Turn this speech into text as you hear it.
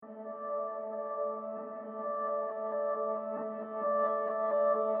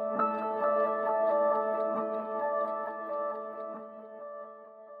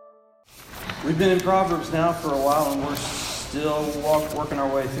We've been in Proverbs now for a while, and we're still working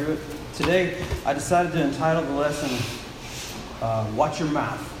our way through it. Today, I decided to entitle the lesson, Watch Your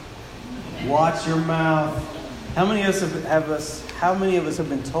Mouth. Watch your mouth. How many of us have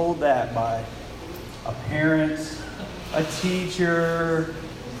been told that by a parent, a teacher,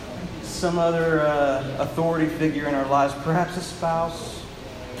 some other authority figure in our lives, perhaps a spouse?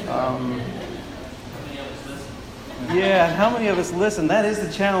 Yeah, how many of us listen? That is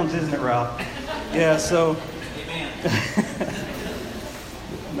the challenge, isn't it, Ralph? Yeah, so...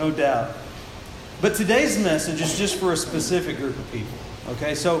 No doubt. But today's message is just for a specific group of people.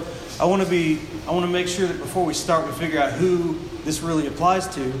 Okay, so I want to make sure that before we start, we figure out who this really applies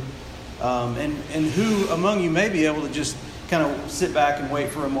to, and who among you may be able to just kind of sit back and wait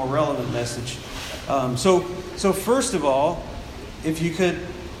for a more relevant message. So first of all, if you could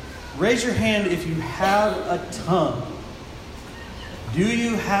raise your hand if you have a tongue. Do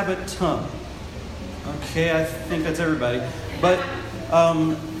you have a tongue? Okay, I think that's everybody. But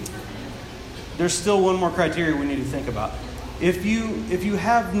there's still one more criteria we need to think about. If you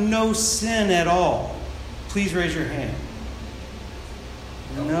have no sin at all, please raise your hand.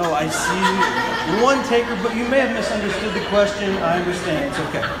 No, I see one taker, but you may have misunderstood the question. I understand. It's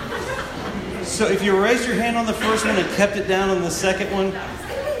okay. So if you raised your hand on the first one and kept it down on the second one,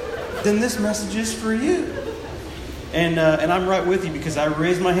 then this message is for you. And I'm right with you because I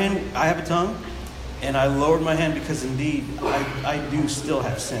raised my hand. I have a tongue. And I lowered my hand because indeed I do still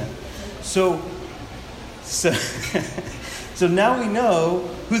have sin. So now we know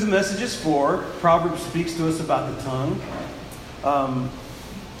who the message is for. Proverbs speaks to us about the tongue.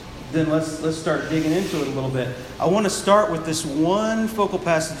 Then let's start digging into it a little bit. I want to start with this one focal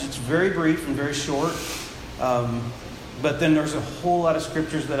passage. It's very brief and very short. But then there's a whole lot of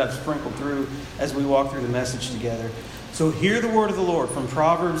scriptures that I've sprinkled through as we walk through the message together. So hear the word of the Lord from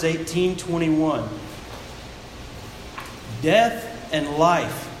Proverbs 18:21. Death and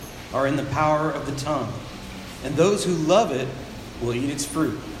life are in the power of the tongue, and those who love it will eat its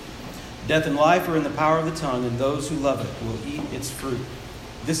fruit. Death and life are in the power of the tongue, and those who love it will eat its fruit.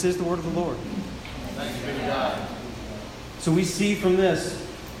 This is the word of the Lord. Thanks be to God. So we see from this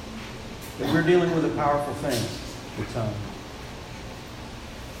that we're dealing with a powerful thing, the tongue.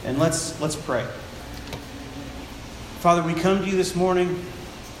 And let's pray. Father, we come to you this morning,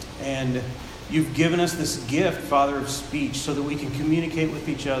 and you've given us this gift, Father, of speech so that we can communicate with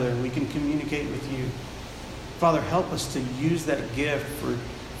each other and we can communicate with you. Father, help us to use that gift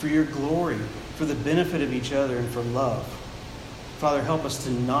for your glory, for the benefit of each other and for love. Father, help us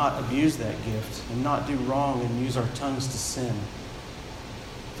to not abuse that gift and not do wrong and use our tongues to sin.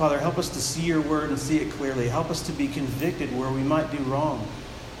 Father, help us to see your word and see it clearly. Help us to be convicted where we might do wrong.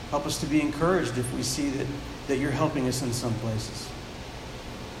 Help us to be encouraged if we see that you're helping us in some places.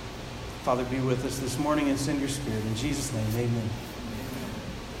 Father, be with us this morning and send your Spirit. In Jesus' name, amen.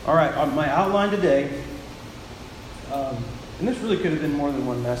 All right, on my outline today, and this really could have been more than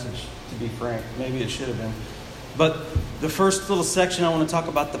one message, to be frank. Maybe it should have been. But the first little section, I want to talk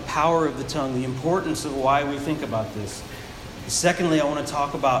about the power of the tongue, the importance of why we think about this. Secondly, I want to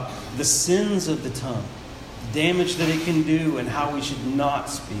talk about the sins of the tongue, the damage that it can do and how we should not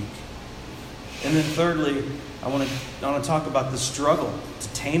speak. And then thirdly, I want to talk about the struggle to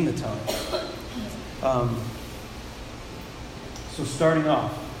tame the tongue. So starting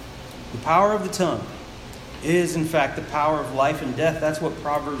off, the power of the tongue is in fact the power of life and death. That's what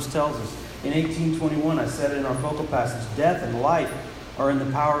Proverbs tells us. In 18:21, I said it in our focal passage, death and life are in the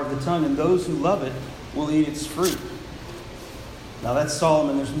power of the tongue, and those who love it will eat its fruit. Now that's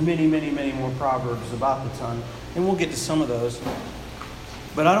Solomon. There's many, many, many more Proverbs about the tongue, and we'll get to some of those.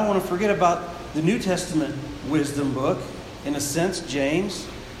 But I don't want to forget about the New Testament wisdom book, in a sense, James.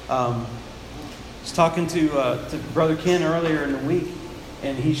 I was talking to Brother Ken earlier in the week,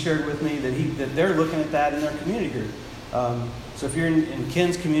 and he shared with me that they're looking at that in their community group. So if you're in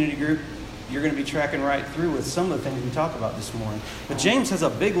Ken's community group, you're going to be tracking right through with some of the things we talk about this morning. But James has a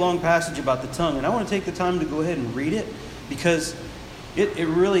big, long passage about the tongue, and I want to take the time to go ahead and read it because it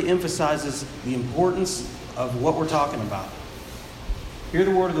really emphasizes the importance of what we're talking about. Hear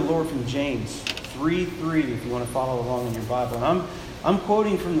the word of the Lord from James 3:3 if you want to follow along in your Bible. And I'm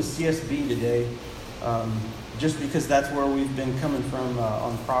quoting from the CSB today just because that's where we've been coming from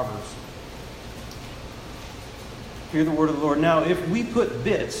on Proverbs. Hear the word of the Lord. Now, if we put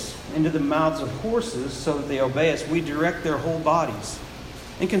bits into the mouths of horses so that they obey us, we direct their whole bodies.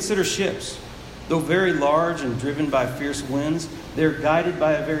 And consider ships. Though very large and driven by fierce winds, they're guided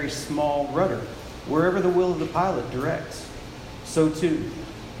by a very small rudder, wherever the will of the pilot directs. So too,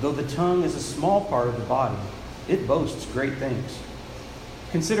 though the tongue is a small part of the body, it boasts great things.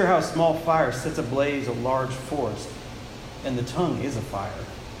 Consider how a small fire sets ablaze a large forest, and the tongue is a fire.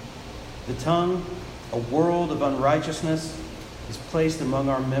 The tongue, a world of unrighteousness, is placed among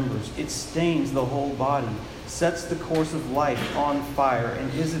our members. It stains the whole body, sets the course of life on fire,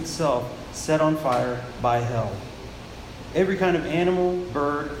 and is itself set on fire by hell. Every kind of animal,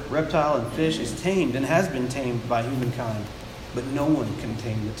 bird, reptile, and fish is tamed and has been tamed by humankind, but no one can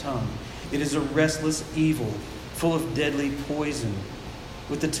tame the tongue. It is a restless evil, full of deadly poison.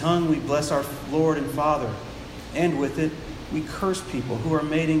 With the tongue we bless our Lord and Father, and with it we curse people who are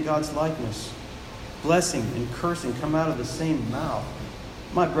made in God's likeness. Blessing and cursing come out of the same mouth.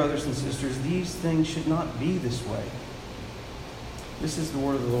 My brothers and sisters, these things should not be this way. This is the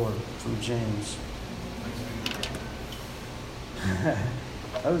word of the Lord from James.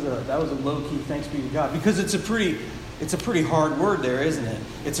 That was a low-key thanks be to God, because it's a pretty hard word there, isn't it?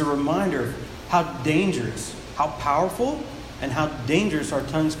 It's a reminder of how dangerous, how powerful, and how dangerous our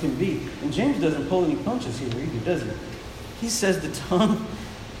tongues can be. And James doesn't pull any punches here either, does he? He says the tongue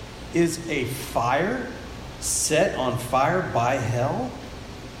is a fire set on fire by hell.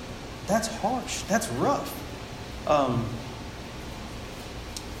 That's harsh. That's rough. But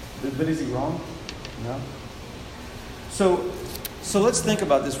is he wrong? No. So let's think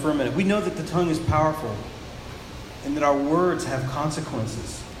about this for a minute. We know that the tongue is powerful and that our words have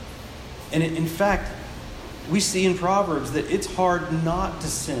consequences. And in fact, we see in Proverbs that it's hard not to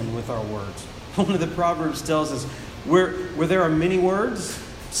sin with our words. One of the Proverbs tells us, where there are many words,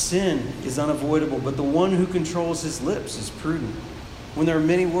 sin is unavoidable, but the one who controls his lips is prudent. When there are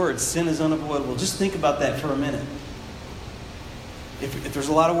many words, sin is unavoidable. Just think about that for a minute. If there's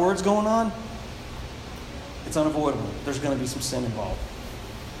a lot of words going on, it's unavoidable. There's going to be some sin involved.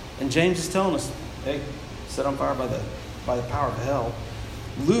 And James is telling us, hey, set on fire by the power of hell.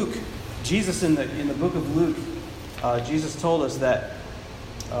 Luke, Jesus in the book of Luke, Jesus told us that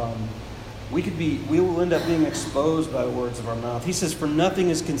we will end up being exposed by the words of our mouth. He says, for nothing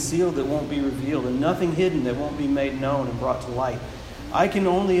is concealed that won't be revealed, and nothing hidden that won't be made known and brought to light. I can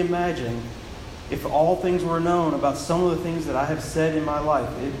only imagine if all things were known about some of the things that I have said in my life,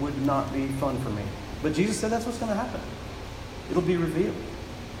 it would not be fun for me. But Jesus said that's what's going to happen. It'll be revealed.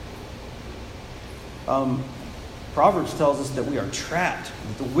 Proverbs tells us that we are trapped,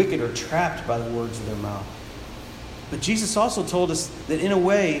 that the wicked are trapped by the words of their mouth. But Jesus also told us that in a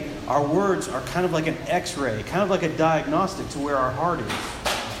way, our words are kind of like an x-ray, kind of like a diagnostic to where our heart is.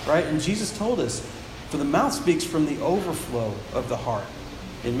 Right? And Jesus told us, for the mouth speaks from the overflow of the heart.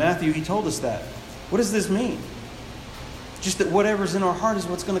 In Matthew, he told us that. What does this mean? Just that whatever's in our heart is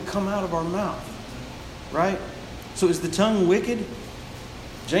what's going to come out of our mouth. Right? So is the tongue wicked?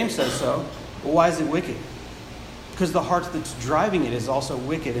 James says so. Well, why is it wicked? Because the heart that's driving it is also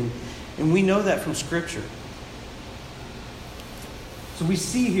wicked. And we know that from Scripture. So we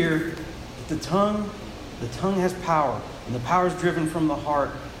see here that the tongue has power. And the power is driven from the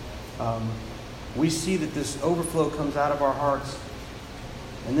heart. We see that this overflow comes out of our hearts.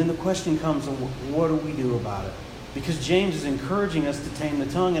 And then the question comes, what do we do about it? Because James is encouraging us to tame the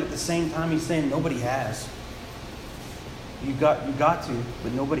tongue, and at the same time he's saying nobody has. You got to,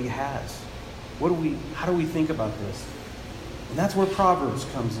 but nobody has. How do we think about this? And that's where Proverbs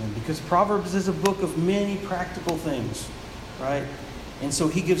comes in, because Proverbs is a book of many practical things, right? And so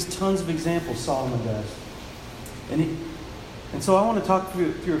he gives tons of examples, Solomon does. And so I want to talk through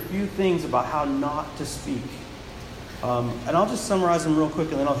a few things about how not to speak. And I'll just summarize them real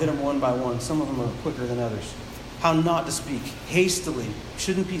quick, and then I'll hit them one by one. Some of them are quicker than others. How not to speak. Hastily.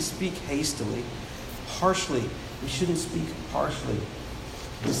 Shouldn't speak hastily. Harshly. We shouldn't speak harshly.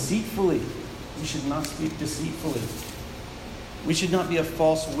 Deceitfully. We should not speak deceitfully. We should not be a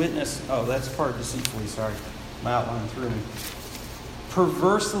false witness. Oh, that's part of deceitfully, sorry. My outline threw me.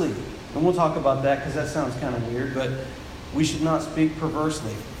 Perversely. And we'll talk about that because that sounds kind of weird, but we should not speak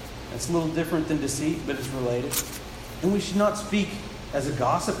perversely. That's a little different than deceit, but it's related. And we should not speak as a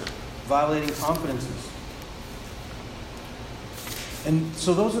gossip, violating confidences. And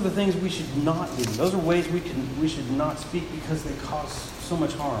so those are the things we should not do. Those are ways we should not speak because they cause so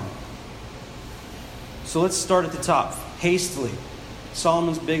much harm. So let's start at the top. Hastily.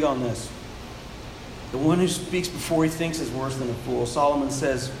 Solomon's big on this. The one who speaks before he thinks is worse than a fool. Solomon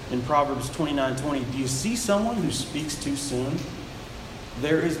says in Proverbs 29:20, do you see someone who speaks too soon?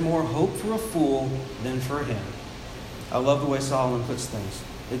 There is more hope for a fool than for him. I love the way Solomon puts things.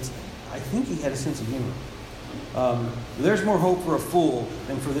 I think he had a sense of humor. There's more hope for a fool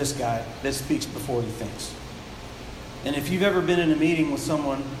than for this guy that speaks before he thinks. And if you've ever been in a meeting with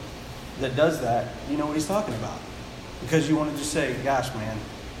someone that does that, you know what he's talking about. Because you want to just say, gosh, man,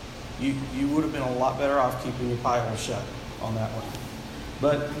 you would have been a lot better off keeping your pie hole shut on that one.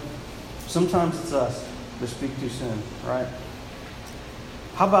 But sometimes it's us that speak too soon, right?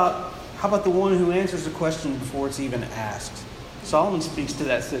 How about the one who answers a question before it's even asked? Solomon speaks to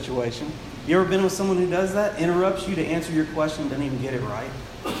that situation. You ever been with someone who does that? Interrupts you to answer your question, doesn't even get it right?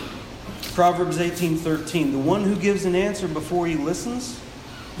 Proverbs 18:13. The one who gives an answer before he listens,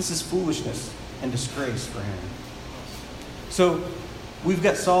 this is foolishness and disgrace for him. So we've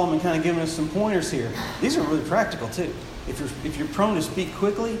got Solomon kind of giving us some pointers here. These are really practical too. If you're prone to speak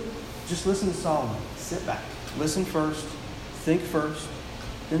quickly, just listen to Solomon. Sit back. Listen first. Think first.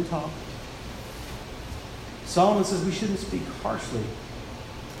 Then talk. Solomon says we shouldn't speak harshly.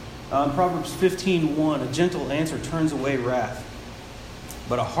 Proverbs 15:1, a gentle answer turns away wrath,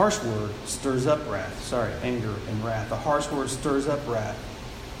 but a harsh word stirs up wrath. Anger and wrath. A harsh word stirs up wrath.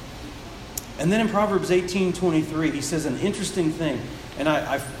 And then in Proverbs 18:23, he says an interesting thing. And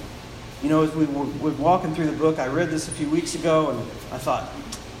as we were walking through the book, I read this a few weeks ago, and I thought,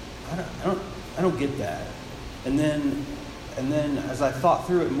 I don't get that. And then as I thought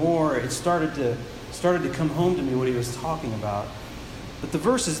through it more, it started to come home to me what he was talking about. But the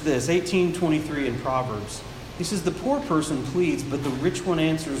verse is this, 18:23 in Proverbs. He says, the poor person pleads, but the rich one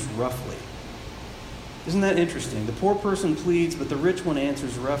answers roughly. Isn't that interesting? The poor person pleads, but the rich one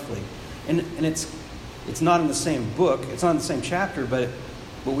answers roughly. And it's not in the same book, it's not in the same chapter, but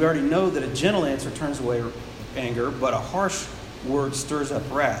we already know that a gentle answer turns away anger, but a harsh word stirs up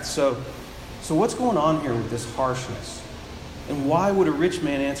wrath. So what's going on here with this harshness? And why would a rich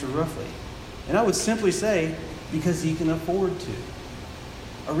man answer roughly? And I would simply say, because he can afford to.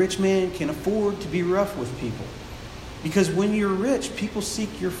 A rich man can afford to be rough with people. Because when you're rich, people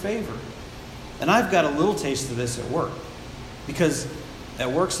seek your favor. And I've got a little taste of this at work. Because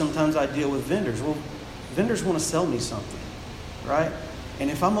at work, sometimes I deal with vendors. Well, vendors want to sell me something, right? And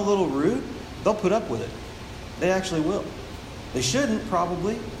if I'm a little rude, they'll put up with it. They actually will. They shouldn't,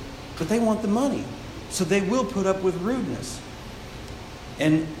 probably, but they want the money. So they will put up with rudeness.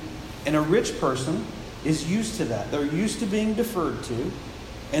 And a rich person is used to that. They're used to being deferred to,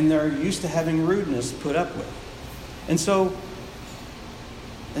 and they're used to having rudeness put up with. And so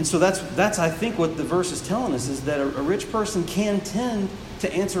that's I think what the verse is telling us, is that a rich person can tend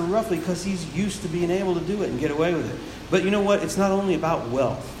to answer roughly because he's used to being able to do it and get away with it. But you know what? It's not only about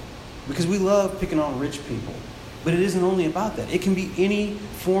wealth, because we love picking on rich people. But it isn't only about that. It can be any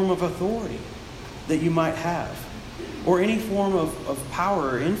form of authority that you might have, or any form of power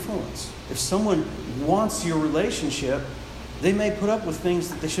or influence. If someone wants your relationship, they may put up with things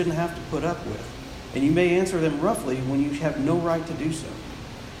that they shouldn't have to put up with. And you may answer them roughly when you have no right to do so.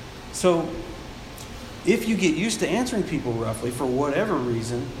 So, if you get used to answering people roughly for whatever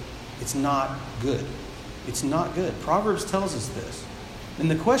reason, it's not good. It's not good. Proverbs tells us this. And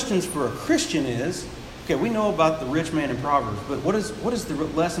the questions for a Christian is, okay, we know about the rich man in Proverbs, but what is the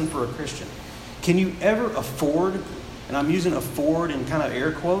lesson for a Christian? Can you ever afford, and I'm using afford in kind of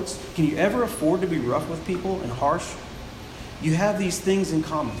air quotes, can you ever afford to be rough with people and harsh? You have these things in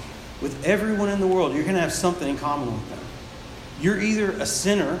common. With everyone in the world, you're going to have something in common with them. You're either a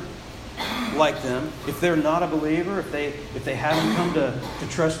sinner like them, if they're not a believer, if they haven't come to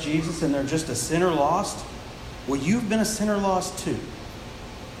trust Jesus and they're just a sinner lost, well, you've been a sinner lost too.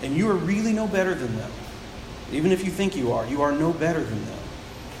 And you are really no better than them. Even if you think you are no better than them.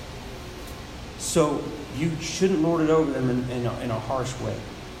 So you shouldn't lord it over them in a harsh way.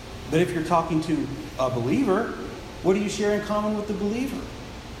 But if you're talking to a believer, what do you share in common with the believer?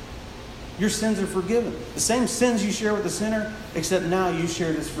 Your sins are forgiven. The same sins you share with the sinner, except now you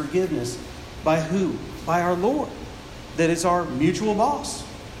share this forgiveness. By who? By our Lord. That is our mutual boss.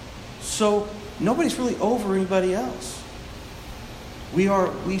 So nobody's really over anybody else. We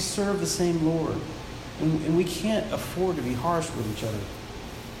serve the same Lord. And we can't afford to be harsh with each other.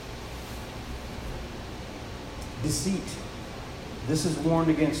 Deceit. This is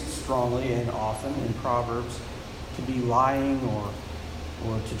warned against strongly and often in Proverbs, to be lying or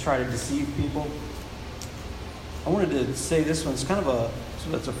to try to deceive people. I wanted to say this one's kind of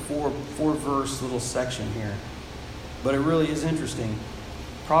it's a four verse little section here, but it really is interesting.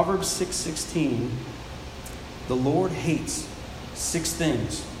 Proverbs 6:16, the Lord hates 6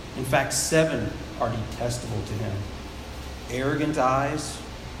 things. In fact, 7 are detestable to him. Arrogant eyes,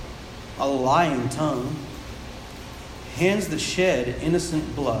 a lying tongue, hands that shed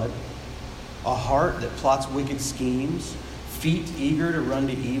innocent blood, a heart that plots wicked schemes, feet eager to run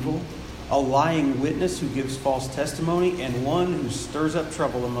to evil, a lying witness who gives false testimony, and one who stirs up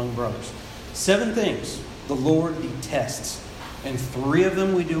trouble among brothers. 7 things the Lord detests, and 3 of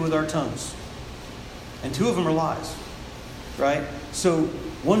them we do with our tongues. And 2 of them are lies, right? So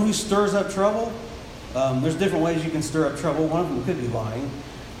one who stirs up trouble, There's different ways you can stir up trouble. One of them could be lying.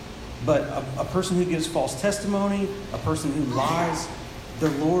 But a person who gives false testimony, a person who lies, the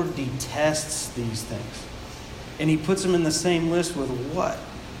Lord detests these things. And He puts them in the same list with what?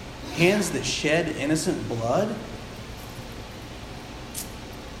 Hands that shed innocent blood?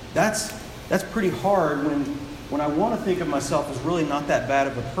 That's pretty hard when I want to think of myself as really not that bad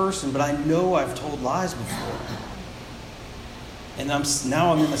of a person, but I know I've told lies before. And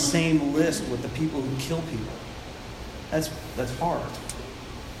now I'm in the same list with the people who kill people. That's hard.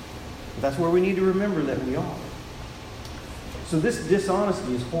 But that's where we need to remember that we are. So this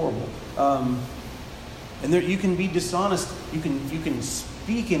dishonesty is horrible. And you can be dishonest. You can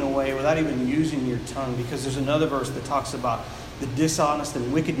speak in a way without even using your tongue, because there's another verse that talks about the dishonest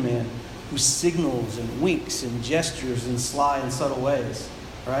and wicked man who signals and winks and gestures in sly and subtle ways.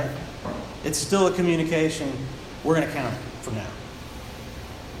 Right? It's still a communication. We're going to count it for now.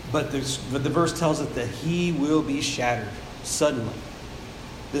 But the verse tells us that he will be shattered suddenly.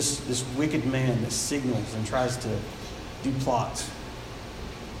 This wicked man that signals and tries to do plots.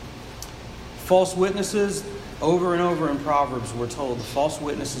 False witnesses, over and over in Proverbs, we're told the false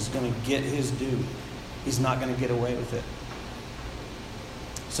witness is going to get his due. He's not going to get away with it.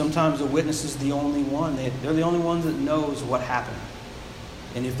 Sometimes a witness is the only one. They're the only ones that knows what happened.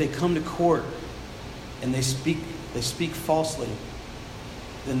 And if they come to court and they speak falsely,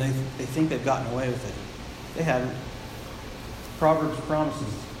 then they think they've gotten away with it. They haven't. Proverbs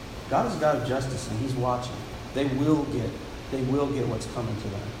promises God is a God of justice, and He's watching. They will get what's coming to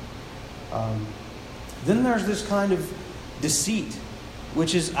them. Then there's this kind of deceit,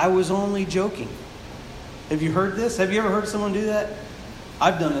 which is, I was only joking. Have you heard this? Have you ever heard someone do that?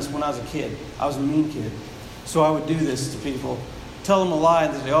 I've done this when I was a kid. I was a mean kid. So I would do this to people. Tell them a lie,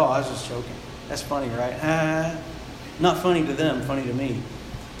 and they say, oh, I was just joking. That's funny, right? Not funny to them, funny to me.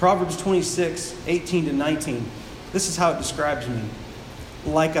 Proverbs 26, 18 to 19. This is how it describes me.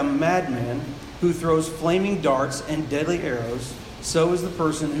 Like a madman who throws flaming darts and deadly arrows, so is the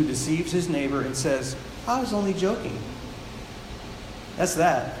person who deceives his neighbor and says, I was only joking. That's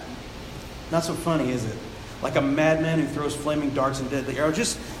that. Not so funny, is it? Like a madman who throws flaming darts and deadly arrows.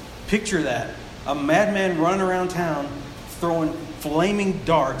 Just picture that. A madman running around town throwing flaming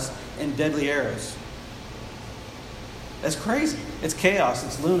darts and deadly arrows. That's crazy. It's chaos.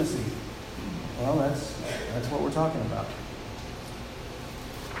 It's lunacy. Well, that's what we're talking about.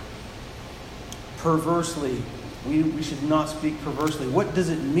 Perversely. We should not speak perversely. What does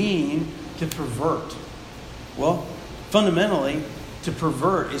it mean to pervert? Well, fundamentally, to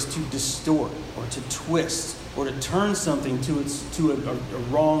pervert is to distort or to twist or to turn something to a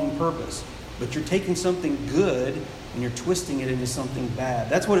wrong purpose. But you're taking something good and you're twisting it into something bad.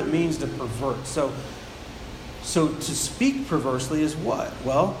 That's what it means to pervert. So to speak perversely is what?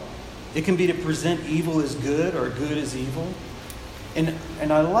 Well, it can be to present evil as good or good as evil. And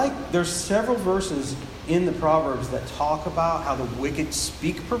there's several verses in the Proverbs that talk about how the wicked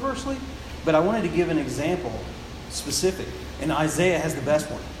speak perversely, but I wanted to give an example specific. And Isaiah has the best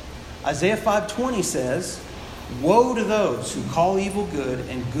one. Isaiah 5:20 says, woe to those who call evil good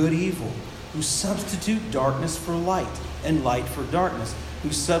and good evil, who substitute darkness for light and light for darkness,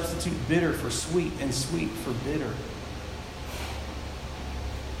 who substitute bitter for sweet and sweet for bitter.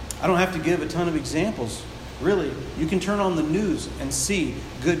 I don't have to give a ton of examples. Really, you can turn on the news and see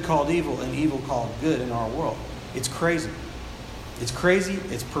good called evil and evil called good in our world. It's crazy. It's crazy,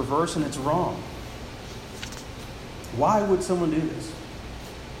 it's perverse, and it's wrong. Why would someone do this?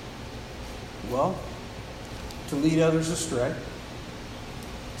 Well, to lead others astray.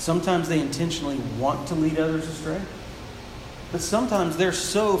 Sometimes they intentionally want to lead others astray. But sometimes they're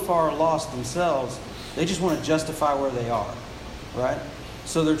so far lost themselves, they just want to justify where they are. Right?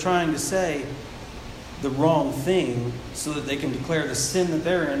 So they're trying to say the wrong thing so that they can declare the sin that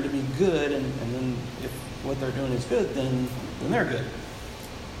they're in to be good, and then if what they're doing is good, then they're good.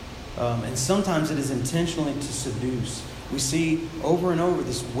 And sometimes it is intentionally to seduce. We see over and over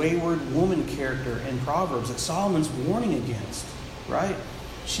this wayward woman character in Proverbs that Solomon's warning against, right?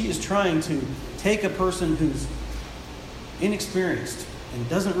 She is trying to take a person who's inexperienced and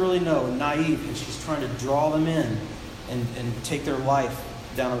doesn't really know and naive, and she's trying to draw them in and take their life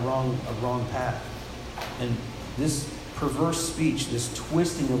down a wrong path. And this perverse speech, this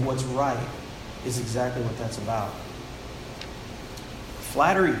twisting of what's right, is exactly what that's about.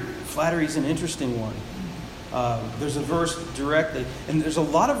 Flattery. Flattery is an interesting one. There's a verse directly, and there's a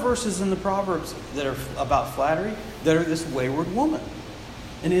lot of verses in the Proverbs that are about flattery that are this wayward woman.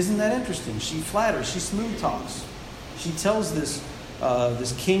 And isn't that interesting? She flatters. She smooth talks. She tells this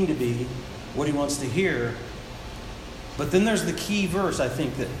king to be what he wants to hear. But then there's the key verse, I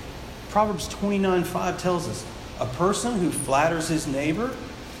think, that Proverbs 29:5 tells us, a person who flatters his neighbor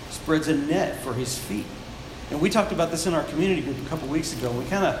spreads a net for his feet. And we talked about this in our community group a couple weeks ago. We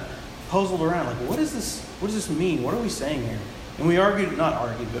kind of puzzled around, like, what does this mean? What are we saying here? And we not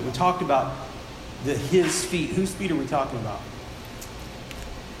argued, but we talked about his feet. Whose feet are we talking about?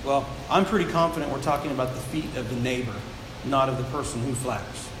 Well, I'm pretty confident we're talking about the feet of the neighbor, not of the person who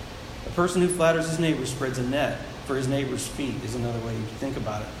flatters. A person who flatters his neighbor spreads a net for his neighbor's feet is another way to think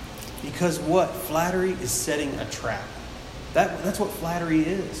about it. Because what? Flattery is setting a trap. That's what flattery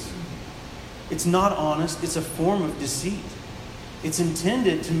is. It's not honest. It's a form of deceit. It's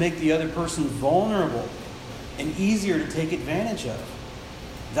intended to make the other person vulnerable and easier to take advantage of.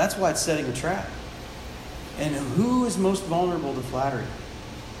 That's why it's setting a trap. And who is most vulnerable to flattery?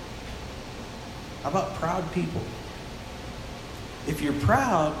 How about proud people? If you're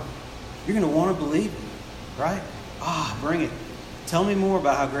proud, you're going to want to believe it, right? Bring it. Tell me more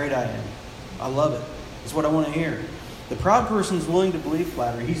about how great I am. I love it. It's what I want to hear. The proud person is willing to believe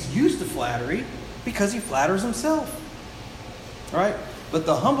flattery. He's used to flattery because he flatters himself, right? But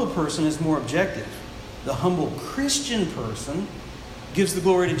the humble person is more objective. The humble Christian person gives the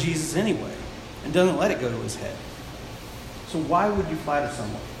glory to Jesus anyway and doesn't let it go to his head. So why would you flatter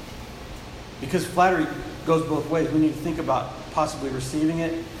someone? Because flattery goes both ways. We need to think about possibly receiving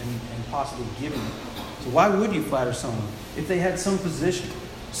it and possibly giving it. So why would you flatter someone? If they had some position,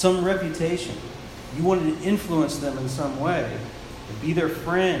 some reputation, you wanted to influence them in some way, to be their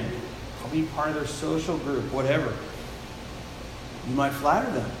friend, or be part of their social group, whatever, you might flatter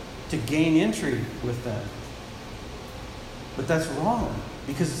them to gain entry with them. But that's wrong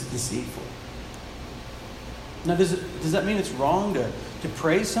because it's deceitful. Now, does that mean it's wrong to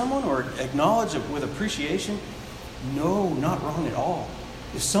praise someone or acknowledge it with appreciation? No, not wrong at all.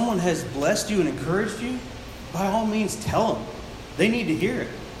 If someone has blessed you and encouraged you, by all means tell them. They need to hear it.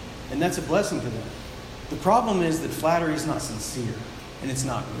 And that's a blessing to them. The problem is that flattery is not sincere and it's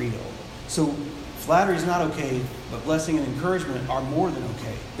not real. So flattery is not okay, but blessing and encouragement are more than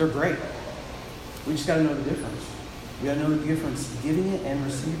okay. They're great. We just got to know the difference. We got to know the difference giving it and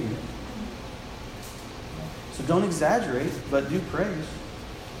receiving it. So don't exaggerate, but do praise.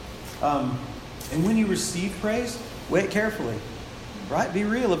 And when you receive praise, weigh it carefully. Right? Be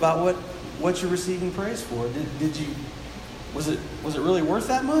real about what you're receiving praise for. Was it really worth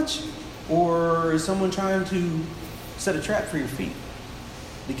that much? Or is someone trying to set a trap for your feet?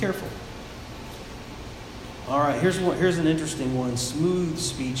 Be careful. All right, here's an interesting one. Smooth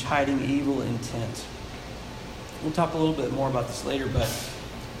speech hiding evil intent. We'll talk a little bit more about this later, but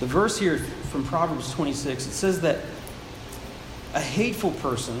the verse here from Proverbs 26, it says that a hateful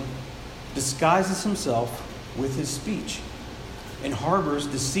person disguises himself with his speech and harbors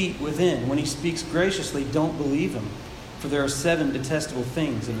deceit within. When he speaks graciously, don't believe him, for there are 7 detestable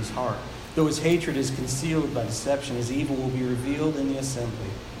things in his heart. Though his hatred is concealed by deception, his evil will be revealed in the assembly.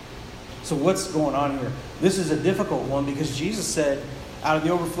 So what's going on here? This is a difficult one because Jesus said, out of the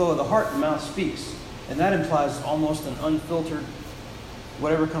overflow of the heart, the mouth speaks. And that implies almost an unfiltered,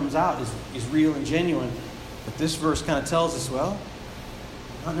 whatever comes out is real and genuine. But this verse kind of tells us, well,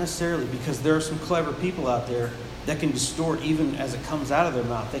 not necessarily, because there are some clever people out there that can distort even as it comes out of their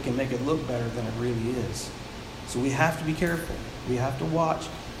mouth. They can make it look better than it really is. So we have to be careful. We have to watch.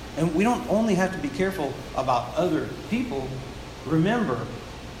 And we don't only have to be careful about other people. Remember,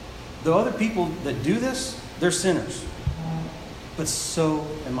 the other people that do this, they're sinners. But so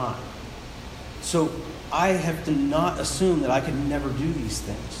am I. So I have to not assume that I can never do these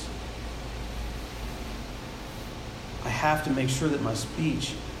things. I have to make sure that my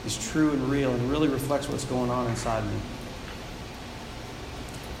speech is true and real and really reflects what's going on inside me.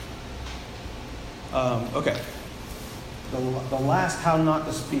 Okay. The last how not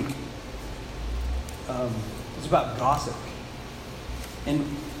to speak is about gossip. And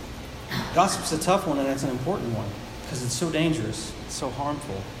gossip's a tough one, and it's an important one because it's so dangerous. It's so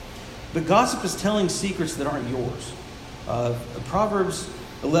harmful. But gossip is telling secrets that aren't yours. Proverbs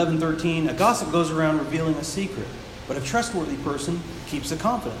 11:13, a gossip goes around revealing a secret, but a trustworthy person keeps a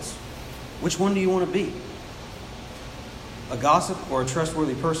confidence. Which one do you want to be? A gossip or a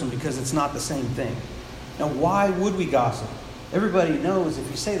trustworthy person? Because it's not the same thing. Now, why would we gossip? Everybody knows if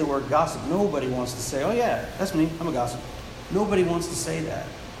you say the word gossip, nobody wants to say, oh yeah, that's me, I'm a gossip. Nobody wants to say that.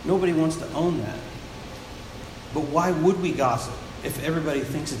 Nobody wants to own that. But why would we gossip if everybody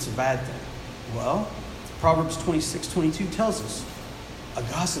thinks it's a bad thing? Well, Proverbs 26:22 tells us, a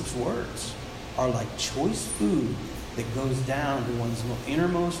gossip's words are like choice food that goes down to one's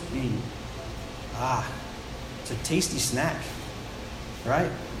innermost being. It's a tasty snack, right?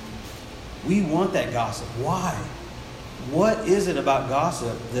 We want that gossip. Why? What is it about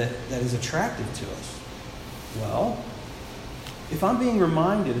gossip that is attractive to us? Well, if I'm being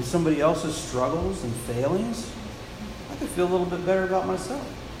reminded of somebody else's struggles and failings, I can feel a little bit better about myself.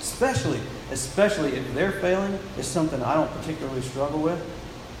 Especially if their failing is something I don't particularly struggle with,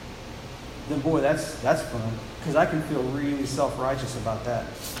 then boy, that's fun. Because I can feel really self-righteous about that.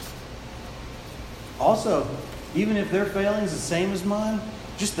 Also, even if their failing is the same as mine,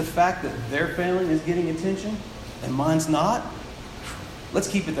 just the fact that their failing is getting attention and mine's not, let's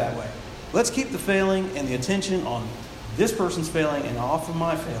keep it that way. Let's keep the failing and the attention on this person's failing and off of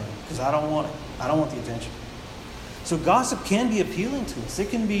my failing, because I don't want it. I don't want the attention. So gossip can be appealing to us. It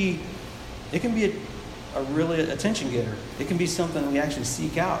can be a really attention getter. It can be something we actually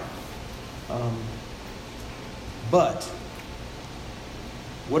seek out. But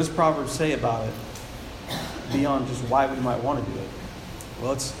what does Proverbs say about it beyond just why we might want to do it?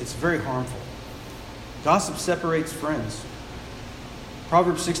 Well, it's very harmful. Gossip separates friends.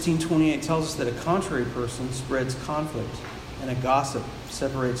 Proverbs 16:28 tells us that a contrary person spreads conflict, and a gossip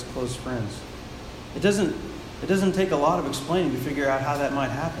separates close friends. It doesn't take a lot of explaining to figure out how that might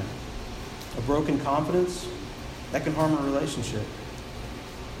happen. A broken confidence, that can harm a relationship.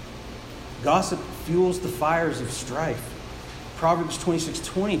 Gossip fuels the fires of strife. Proverbs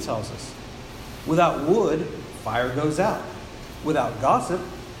 26:20 tells us, without wood, fire goes out. Without gossip,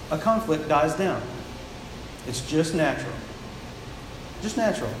 a conflict dies down. It's just natural. Just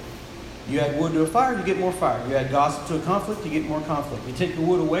natural. You add wood to a fire, you get more fire. You add gossip to a conflict, you get more conflict. You take the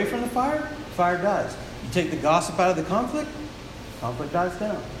wood away from the fire dies. You take the gossip out of the conflict dies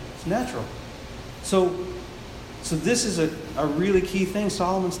down. It's natural. So this is a really key thing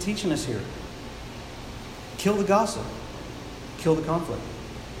Solomon's teaching us here. Kill the gossip. Kill the conflict.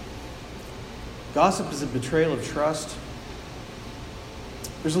 Gossip is a betrayal of trust.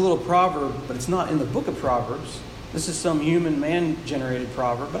 There's a little proverb, but it's not in the book of Proverbs. This is some human man-generated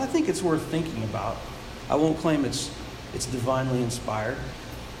proverb, but I think it's worth thinking about. I won't claim it's divinely inspired.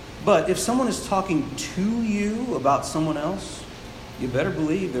 But if someone is talking to you about someone else, you better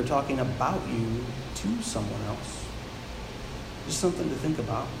believe they're talking about you to someone else. Just something to think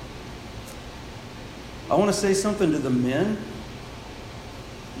about. I want to say something to the men,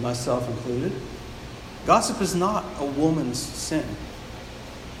 myself included. Gossip is not a woman's sin.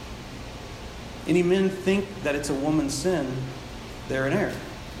 Any men think that it's a woman's sin, they're in error.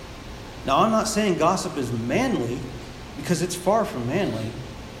 Now, I'm not saying gossip is manly, because it's far from manly,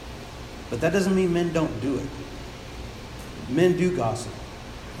 but that doesn't mean men don't do it. Men do gossip,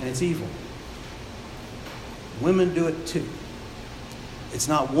 and it's evil. Women do it too. It's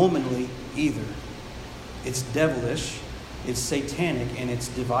not womanly either. It's devilish, it's satanic, and it's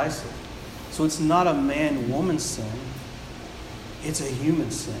divisive. So it's not a man-woman sin. It's a human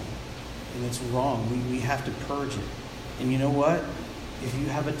sin. And it's wrong. We have to purge it. And you know what? If you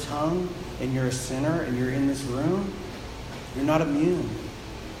have a tongue and you're a sinner and you're in this room, you're not immune.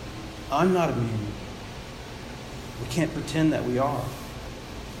 I'm not immune. We can't pretend that we are.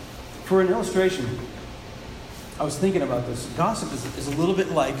 For an illustration, I was thinking about this. Gossip is a little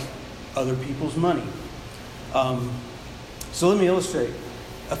bit like other people's money. So let me illustrate.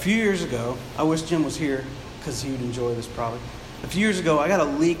 A few years ago, I wish Jim was here because he would enjoy this probably. A few years ago, I got a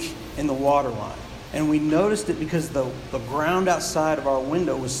leak in the water line. And we noticed it because the ground outside of our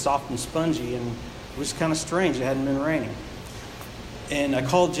window was soft and spongy, and it was kind of strange. It hadn't been raining. And I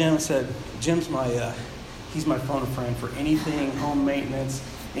called Jim and said, Jim's he's my phone friend for anything home maintenance,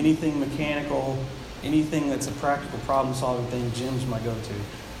 anything mechanical, anything that's a practical problem-solving thing. Jim's my go-to.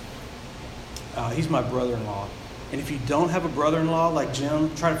 He's my brother-in-law. And if you don't have a brother-in-law like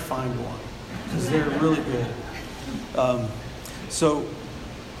Jim, try to find one, because they're really good.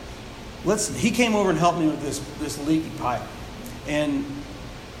 He came over and helped me with this leaky pipe. And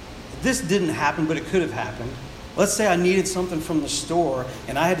this didn't happen, but it could have happened. Let's say I needed something from the store,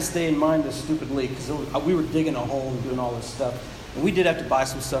 and I had to stay in mind this stupid leak, because we were digging a hole and doing all this stuff. And we did have to buy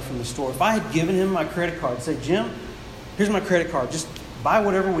some stuff from the store. If I had given him my credit card, say, Jim, here's my credit card. Just buy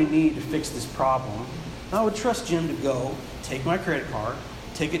whatever we need to fix this problem. I would trust Jim to go, take my credit card,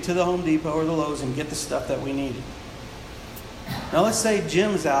 take it to the Home Depot or the Lowe's, and get the stuff that we needed. Now, let's say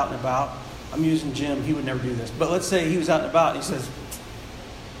Jim's out and about. I'm using Jim. He would never do this. But let's say he was out and about, and he says,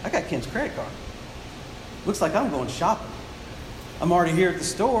 I got Ken's credit card. Looks like I'm going shopping. I'm already here at the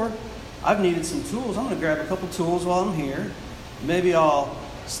store. I've needed some tools. I'm going to grab a couple tools while I'm here. Maybe I'll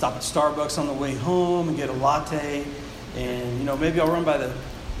stop at Starbucks on the way home and get a latte. And, maybe I'll run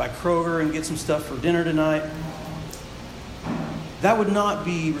by Kroger and get some stuff for dinner tonight. That would not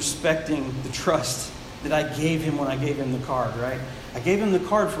be respecting the trust that I gave him when I gave him the card, right? I gave him the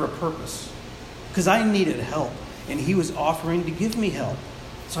card for a purpose, because I needed help. and he was offering to give me help.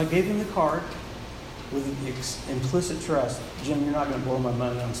 So I gave him the card with implicit trust. Jim, you're not going to blow my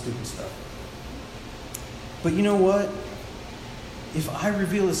money on stupid stuff. But you know what? If I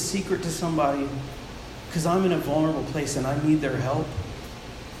reveal a secret to somebody because I'm in a vulnerable place and I need their help,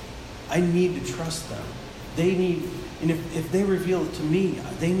 I need to trust them. And if they reveal it to me,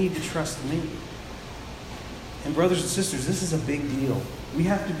 they need to trust me. And brothers and sisters, this is a big deal. We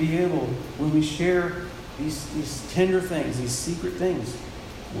have to be able, when we share these tender things, these secret things,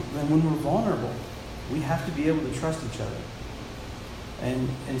 and when we're vulnerable, we have to be able to trust each other.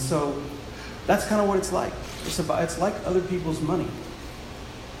 And so that's kind of what it's like. It's like other people's money.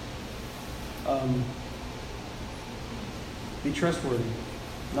 Be trustworthy,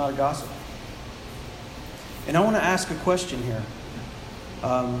 not a gossip. And I want to ask a question here.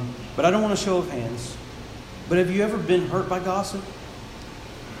 But I don't want a show of hands. But have you ever been hurt by gossip?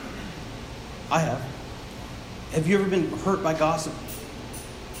 I have. Have you ever been hurt by gossip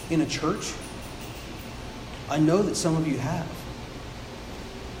in a church? I know that some of you have.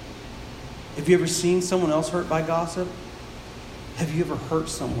 Have you ever seen someone else hurt by gossip? Have you ever hurt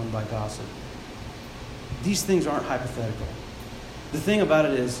someone by gossip? These things aren't hypothetical. The thing about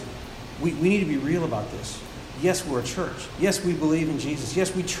it is, we need to be real about this. Yes, we're a church. Yes, we believe in Jesus.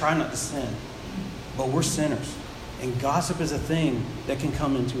 Yes, we try not to sin. But we're sinners. And gossip is a thing that can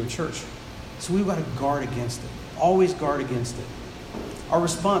come into a church. So we've got to guard against it. Always guard against it. Our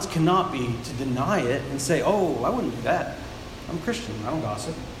response cannot be to deny it and say, oh, I wouldn't do that. I'm a Christian. I don't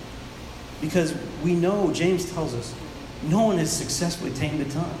gossip. Because we know, James tells us, no one has successfully tamed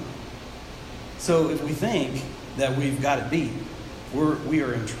the tongue. So if we think that we've got it beat, we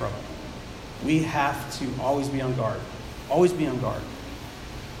are in trouble. We have to always be on guard. Always be on guard.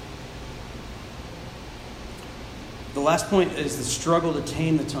 The last point is the struggle to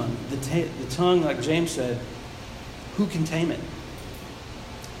tame the tongue. The tongue, like James said, who can tame it?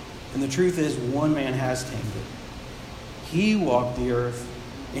 And the truth is, one man has tamed it. He walked the earth,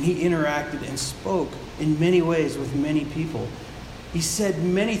 and he interacted and spoke in many ways with many people. He said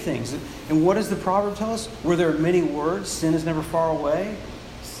many things. And what does the proverb tell us? Where there are many words, sin is never far away.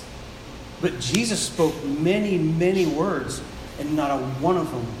 But Jesus spoke many, many words, and not a one of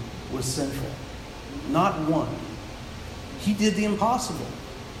them was sinful. Not one. He did the impossible.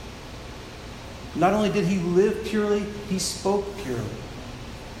 Not only did he live purely, he spoke purely.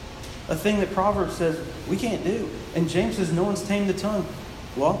 A thing that Proverbs says we can't do. And James says no one's tamed the tongue.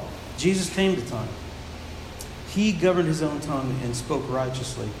 Well, Jesus tamed the tongue. He governed his own tongue and spoke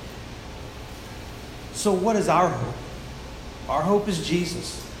righteously. So what is our hope? Our hope is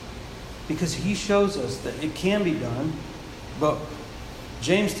Jesus. Because he shows us that it can be done. But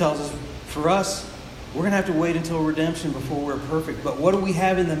James tells us, for us, we're going to have to wait until redemption before we're perfect. But what do we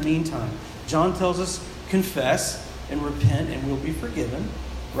have in the meantime? John tells us, confess and repent and we'll be forgiven.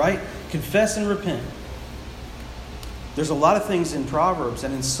 Right? Confess and repent. There's a lot of things in Proverbs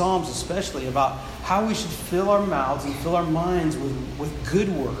and in Psalms especially about how we should fill our mouths and fill our minds with good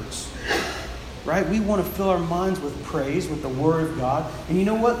words. Right? We want to fill our minds with praise, with the Word of God. And you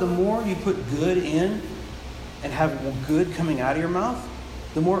know what? The more you put good in and have good coming out of your mouth,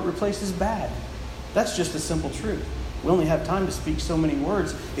 the more it replaces bad. That's just a simple truth. We only have time to speak so many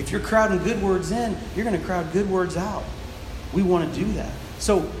words. If you're crowding good words in, you're going to crowd good words out. We want to do that.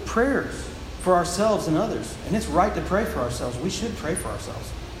 So prayers for ourselves and others. And it's right to pray for ourselves. We should pray for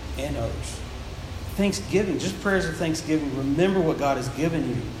ourselves and others. Thanksgiving, just prayers of thanksgiving. Remember what God has given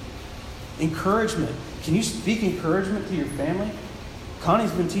you. Encouragement. Can you speak encouragement to your family?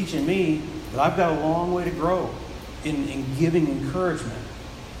 Connie's been teaching me that I've got a long way to grow in giving encouragement.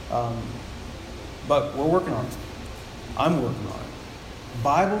 But we're working on it. I'm working on it.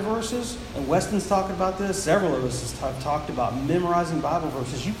 Bible verses, and Weston's talking about this. Several of us have talked about memorizing Bible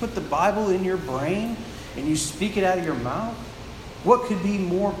verses. You put the Bible in your brain and you speak it out of your mouth. What could be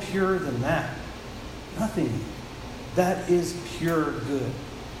more pure than that? Nothing. That is pure good.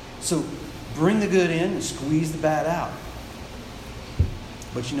 So bring the good in and squeeze the bad out.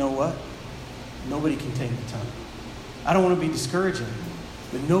 But you know what? Nobody can tame the tongue. I don't want to be discouraging,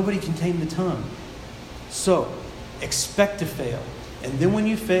 but nobody can tame the tongue. So expect to fail. And then when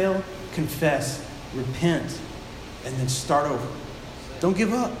you fail, confess, repent, and then start over. Don't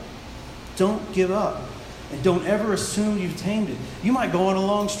give up. Don't give up. And don't ever assume you've tamed it. You might go on a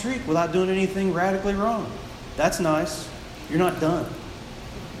long streak without doing anything radically wrong. That's nice. You're not done.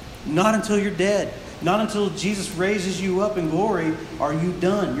 Not until you're dead. Not until Jesus raises you up in glory are you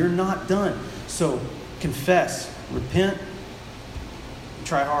done. You're not done. So confess, repent,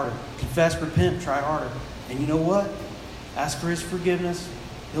 try harder. Confess, repent, try harder. And you know what? Ask for his forgiveness.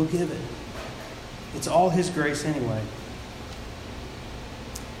 He'll give it. It's all His grace anyway.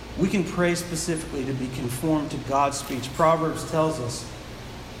 We can pray specifically to be conformed to God's speech. Proverbs tells us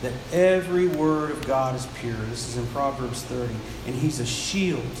that every word of God is pure. This is in Proverbs 30. And He's a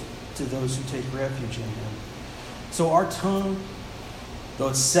shield to those who take refuge in Him. So our tongue, though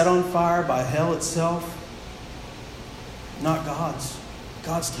it's set on fire by hell itself, not God's.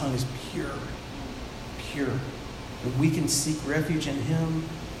 God's tongue is pure. Pure. And we can seek refuge in Him.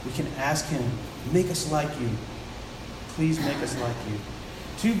 We can ask Him, make us like You. Please make us like You.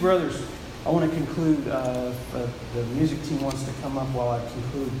 Two brothers, I want to conclude. The music team wants to come up while I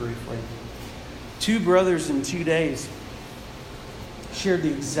conclude briefly. Two brothers in 2 days shared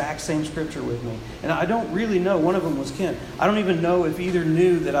the exact same scripture with me. And I don't really know. One of them was Ken. I don't even know if either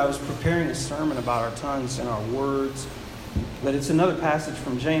knew that I was preparing a sermon about our tongues and our words. But it's another passage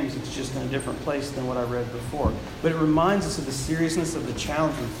from James. It's just in a different place than what I read before. But it reminds us of the seriousness of the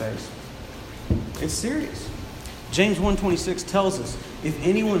challenge we face. It's serious. James 1:26 tells us, if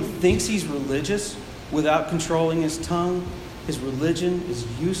anyone thinks he's religious without controlling his tongue, his religion is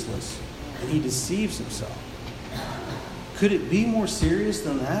useless and he deceives himself. Could it be more serious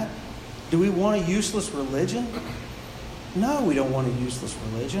than that? Do we want a useless religion? No, we don't want a useless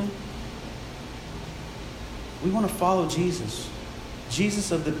religion. We want to follow Jesus.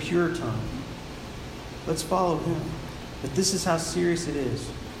 Jesus of the pure tongue. Let's follow Him. But this is how serious it is.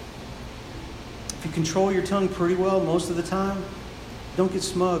 If you control your tongue pretty well most of the time, don't get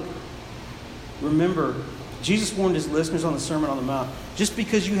smug. Remember, Jesus warned His listeners on the Sermon on the Mount, just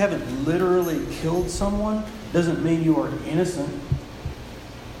because you haven't literally killed someone doesn't mean you are innocent.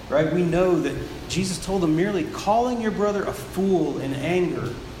 Right? We know that Jesus told them merely calling your brother a fool in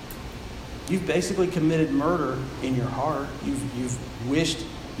anger, you've basically committed murder in your heart. You've wished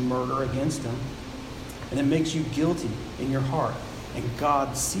murder against him. And it makes you guilty in your heart. And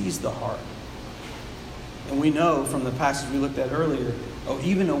God sees the heart. And we know from the passage we looked at earlier,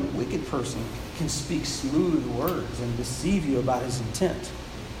 even a wicked person can speak smooth words and deceive you about his intent.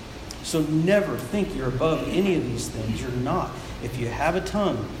 So never think you're above any of these things. You're not. If you have a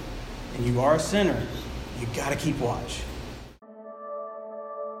tongue and you are a sinner, you've got to keep watch.